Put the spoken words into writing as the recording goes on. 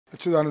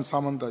सच्चिदानंद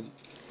सामंता जी।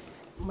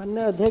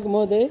 माननीय अध्यक्ष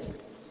महोदय,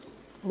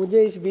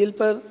 मुझे इस बिल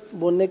पर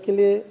बोलने के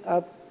लिए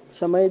आप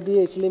समय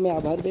दिए, इसलिए मैं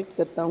आभार व्यक्त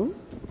करता हूं।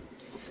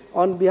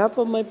 On behalf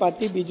of my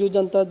party Biju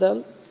Janata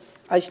Dal,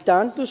 I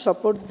stand to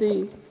support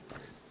the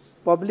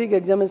public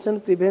examination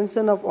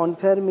prevention of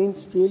unfair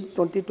means bill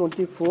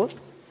 2024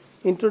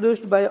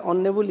 introduced by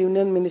Honorable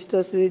Union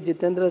Minister Shri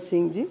Jitendra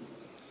Singh ji.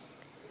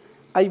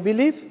 I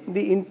believe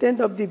the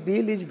intent of the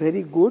bill is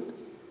very good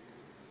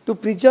to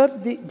preserve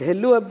the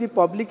value of the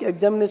public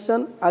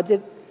examination as a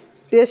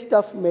test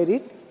of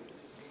merit.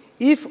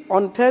 If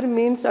unfair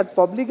means at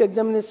public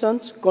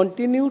examinations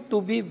continue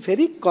to be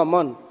very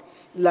common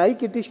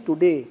like it is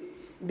today,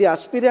 the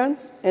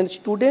aspirants and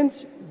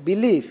students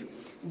believe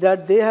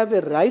that they have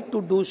a right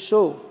to do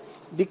so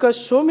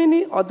because so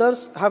many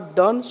others have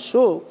done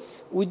so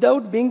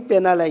without being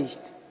penalized.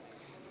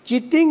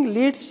 Cheating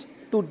leads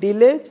to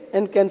delays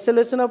and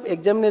cancellation of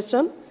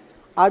examination,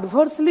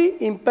 adversely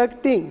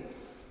impacting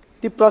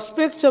the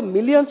prospects of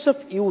millions of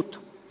youth.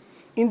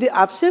 In the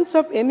absence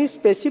of any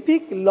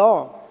specific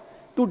law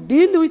to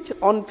deal with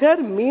unfair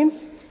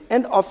means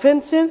and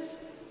offences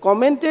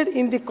commented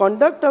in the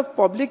conduct of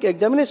public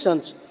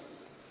examinations,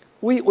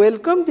 we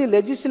welcome the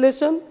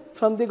legislation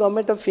from the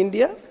Government of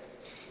India.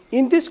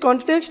 In this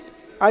context,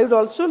 I would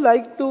also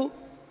like to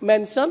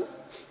mention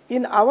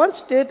in our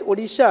state,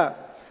 Odisha,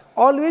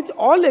 always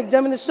all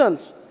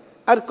examinations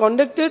are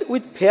conducted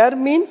with fair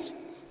means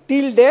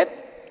till date.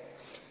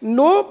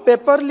 No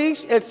paper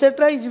leaks,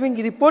 etc. is being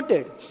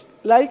reported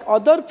like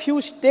other few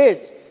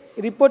states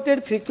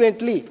reported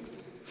frequently.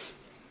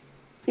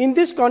 In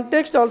this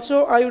context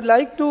also, I would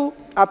like to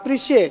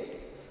appreciate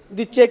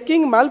the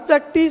checking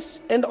malpractice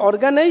and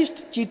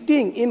organized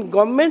cheating in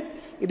government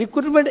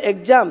recruitment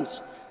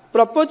exams,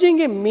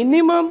 proposing a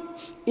minimum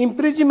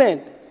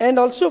imprisonment and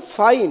also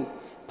fine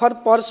for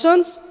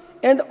persons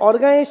and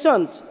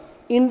organizations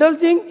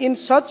indulging in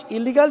such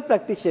illegal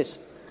practices.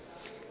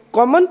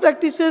 Common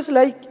practices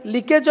like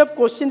leakage of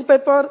question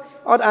paper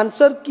or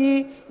answer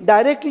key,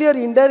 directly or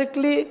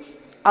indirectly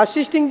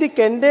assisting the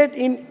candidate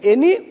in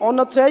any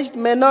unauthorized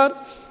manner,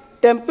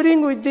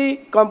 tampering with the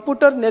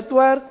computer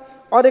network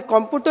or a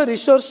computer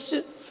resource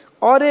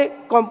or a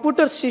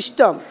computer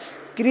system,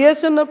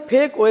 creation of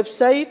fake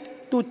website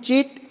to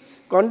cheat,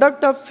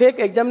 conduct of fake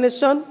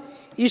examination,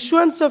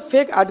 issuance of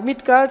fake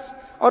admit cards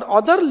or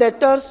other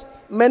letters,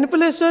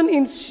 manipulation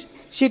in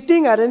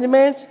seating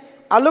arrangements,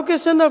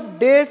 allocation of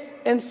dates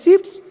and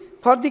shifts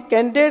for the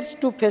candidates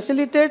to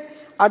facilitate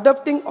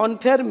adopting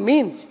unfair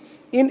means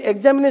in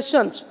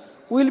examinations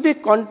will be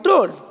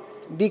controlled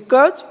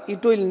because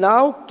it will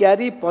now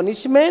carry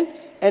punishment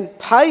and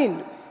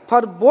fine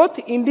for both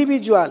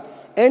individual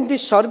and the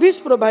service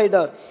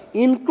provider,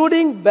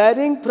 including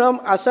barring from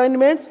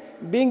assignments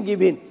being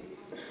given.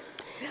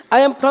 I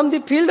am from the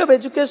field of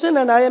education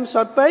and I am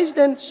surprised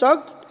and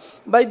shocked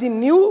by the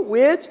new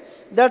ways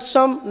that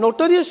some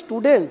notorious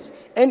students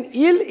and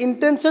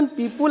ill-intentioned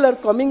people are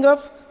coming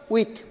up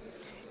with.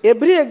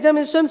 Every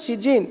examination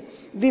season,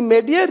 the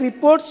media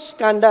reports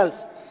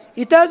scandals.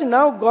 It has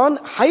now gone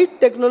high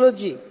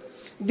technology.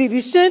 The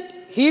recent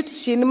hit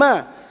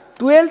cinema,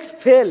 12th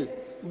Fail,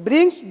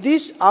 brings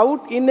this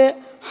out in a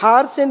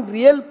harsh and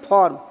real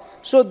form.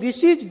 So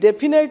this is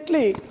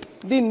definitely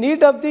the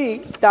need of the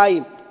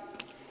time.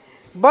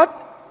 But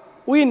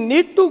we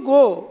need to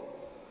go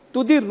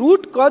to the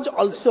root cause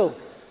also.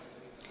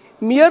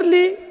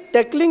 Merely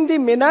tackling the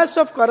menace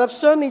of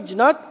corruption is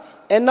not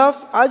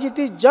enough, as it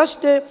is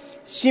just a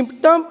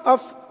symptom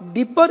of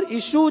deeper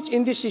issues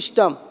in the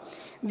system.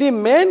 The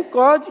main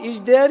cause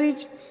is there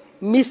is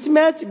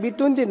mismatch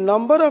between the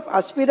number of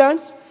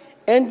aspirants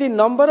and the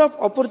number of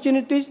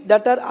opportunities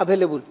that are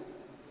available.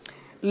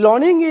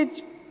 Learning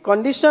is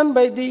conditioned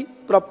by the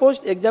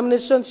proposed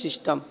examination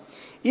system.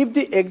 If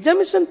the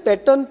examination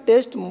pattern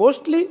tests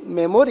mostly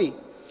memory,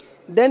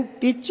 then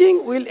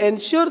teaching will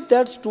ensure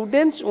that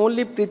students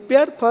only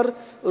prepare for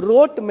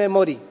rote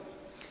memory.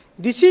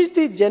 This is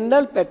the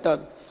general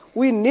pattern.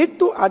 We need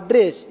to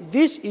address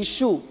this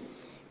issue.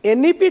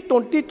 NEP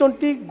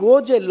 2020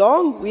 goes a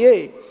long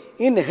way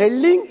in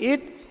handling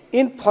it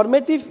in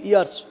formative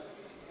years.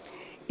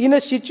 In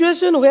a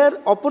situation where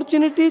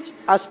opportunities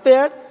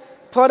aspired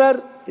for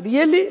are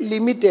really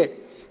limited,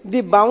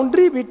 the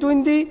boundary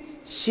between the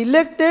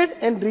selected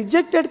and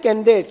rejected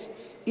candidates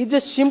is a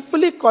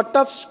simply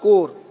cut-off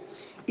score.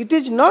 It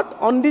is not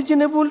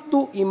unreasonable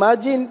to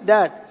imagine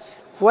that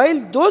while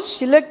those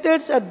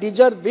selected are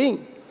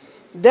deserving,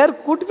 there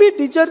could be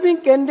deserving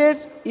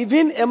candidates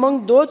even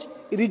among those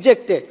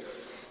rejected.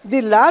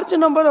 The large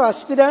number of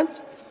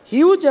aspirants,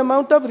 huge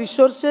amount of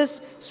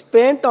resources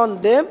spent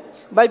on them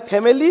by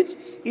families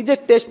is a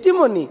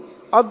testimony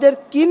of their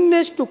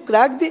keenness to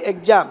crack the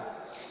exam.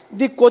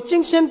 The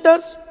coaching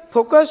centers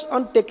focus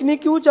on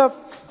techniques of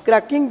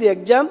cracking the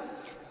exam,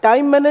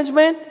 time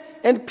management,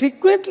 and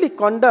frequently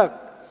conduct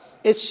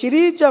a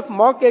series of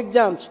mock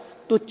exams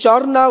to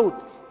churn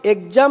out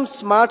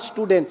exam-smart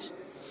students.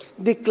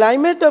 The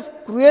climate of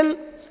cruel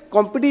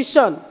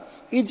competition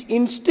is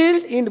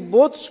instilled in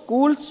both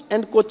schools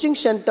and coaching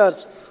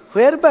centers,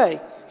 whereby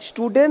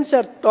students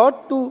are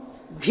taught to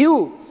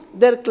view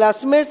their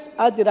classmates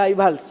as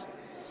rivals.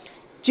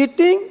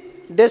 Cheating,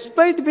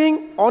 despite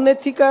being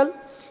unethical,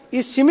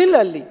 is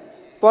similarly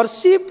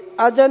perceived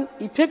as an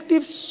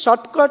effective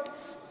shortcut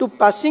to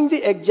passing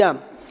the exam.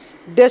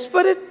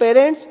 Desperate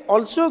parents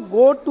also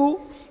go to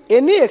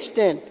any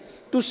extent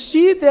to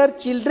see their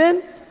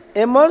children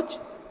emerge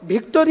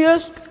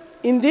victorious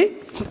in the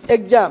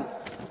exam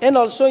and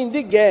also in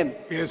the game.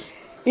 Yes.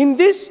 In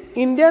this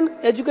Indian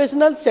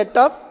educational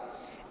setup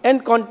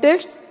and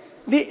context,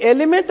 the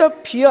element of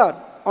fear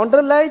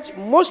underlies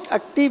most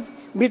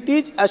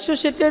activities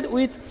associated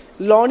with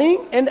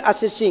learning and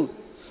assessing.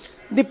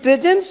 The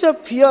presence of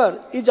fear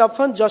is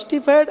often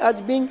justified as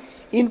being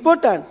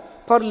important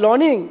for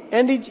learning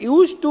and is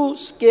used to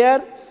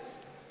scare,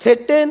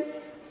 threaten,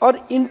 or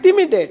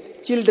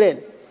intimidate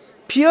children.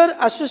 Fear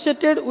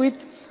associated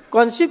with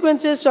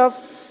consequences of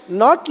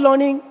not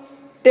learning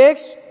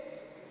takes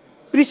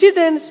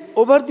precedence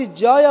over the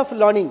joy of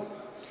learning.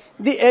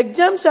 The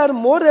exams are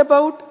more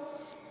about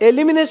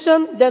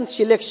elimination than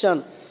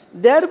selection,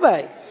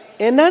 thereby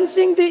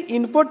enhancing the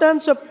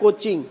importance of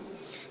coaching.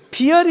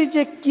 Fear is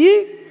a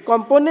key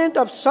component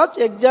of such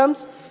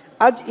exams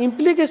as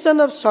implication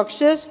of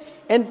success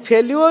and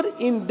failure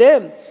in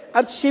them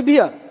are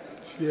severe.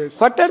 Yes.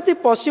 What are the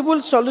possible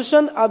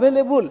solutions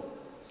available?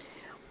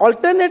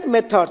 Alternate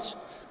methods.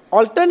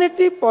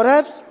 Alternative,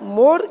 perhaps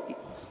more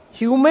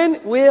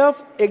humane way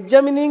of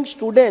examining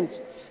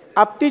students'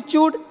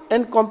 aptitude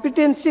and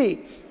competency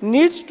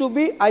needs to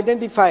be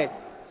identified.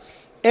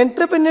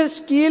 Entrepreneurial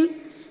skill.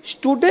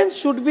 Students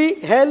should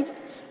be helped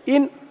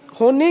in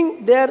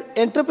honing their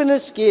entrepreneurial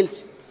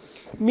skills.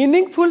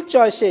 Meaningful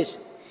choices.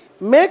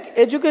 Make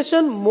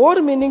education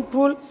more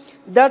meaningful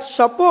that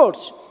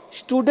supports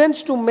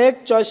students to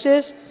make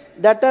choices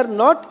that are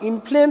not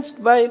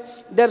influenced by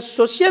their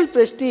social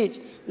prestige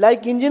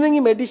like engineering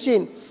and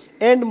medicine,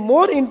 and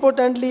more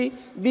importantly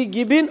be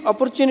given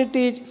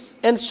opportunities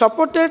and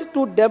supported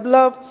to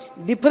develop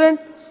different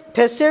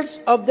facets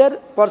of their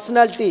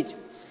personalities.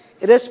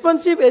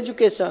 Responsive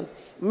education.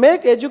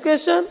 Make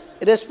education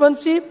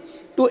responsive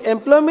to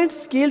employment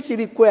skills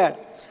required.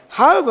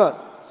 However,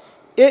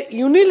 a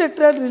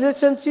unilateral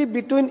relationship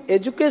between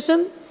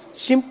education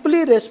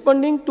simply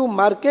responding to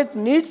market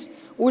needs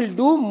will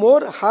do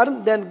more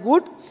harm than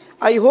good.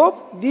 I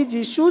hope these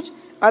issues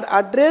are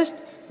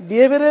addressed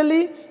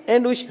behaviorally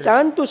and we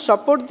stand to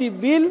support the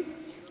bill.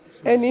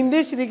 And in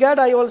this regard,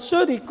 I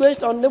also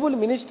request Honorable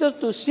Minister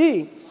to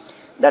see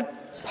that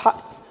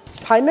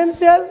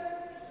financial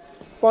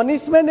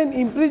punishment and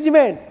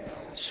imprisonment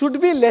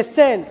should be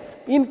lessened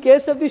in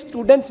case of the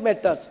students'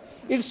 matters.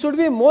 It should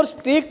be more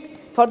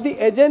strict for the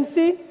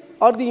agency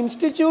or the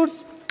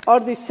institutes or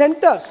the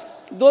centers,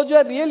 those who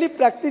are really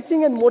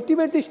practicing and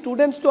motivate the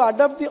students to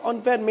adopt the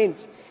unfair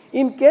means.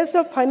 In case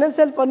of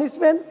financial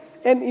punishment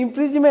and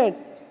imprisonment,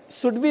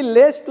 should be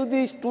less to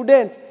the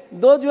students,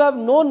 those who have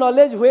no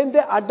knowledge when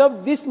they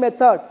adopt this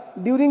method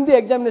during the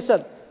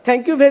examination.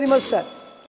 Thank you very much, sir.